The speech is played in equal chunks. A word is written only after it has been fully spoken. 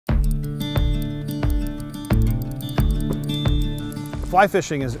Fly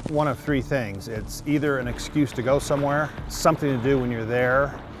fishing is one of three things. It's either an excuse to go somewhere, something to do when you're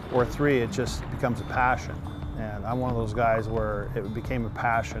there, or three, it just becomes a passion. And I'm one of those guys where it became a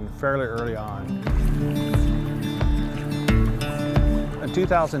passion fairly early on. In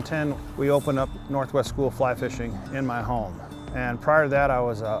 2010, we opened up Northwest School of Fly Fishing in my home. And prior to that, I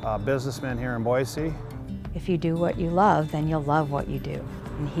was a businessman here in Boise. If you do what you love, then you'll love what you do.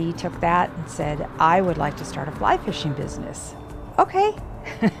 And he took that and said, I would like to start a fly fishing business. Okay,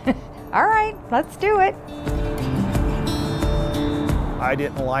 all right, let's do it. I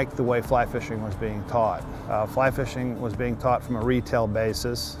didn't like the way fly fishing was being taught. Fly fishing was being taught from a retail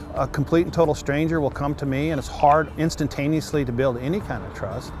basis. A complete and total stranger will come to me, and it's hard instantaneously to build any kind of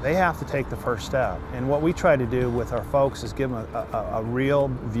trust. They have to take the first step. And what we try to do with our folks is give them a real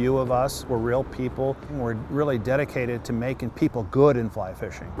view of us. We're real people. We're really dedicated to making people good in fly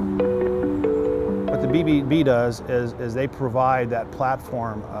fishing. What the BBB does is they provide that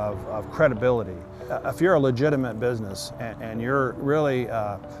platform of credibility. If you're a legitimate business and you're really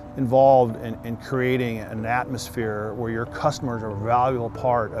involved in creating an atmosphere where your customers are a valuable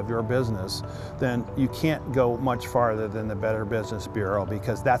part of your business, then you can't go much farther than the Better Business Bureau,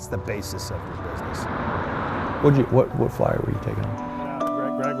 because that's the basis of your business. What flyer were you taking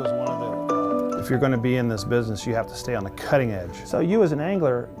on? Greg was one of the, if you're going to be in this business, you have to stay on the cutting edge. So you as an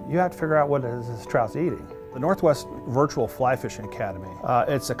angler, you have to figure out what this trout's eating. The Northwest Virtual Fly Fishing Academy,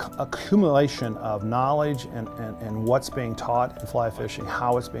 it's an accumulation of knowledge and what's being taught in fly fishing,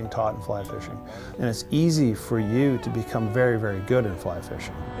 how it's being taught in fly fishing. And it's easy for you to become very, very good in fly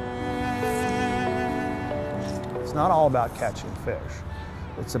fishing. It's not all about catching fish.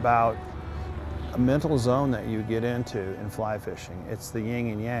 It's about a mental zone that you get into in fly fishing. It's the yin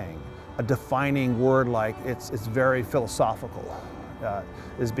and yang. A defining word like it's very philosophical.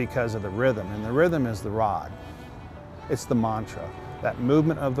 Is because of the rhythm, and the rhythm is the rod. It's the mantra, that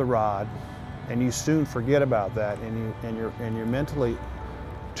movement of the rod, and you soon forget about that, and you mentally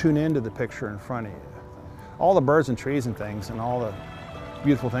tune into the picture in front of you. All the birds and trees and things, and all the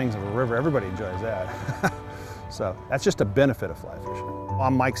beautiful things of a river, everybody enjoys that. So that's just a benefit of fly fishing.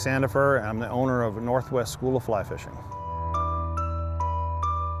 I'm Mike Sandifer, and I'm the owner of Northwest School of Fly Fishing.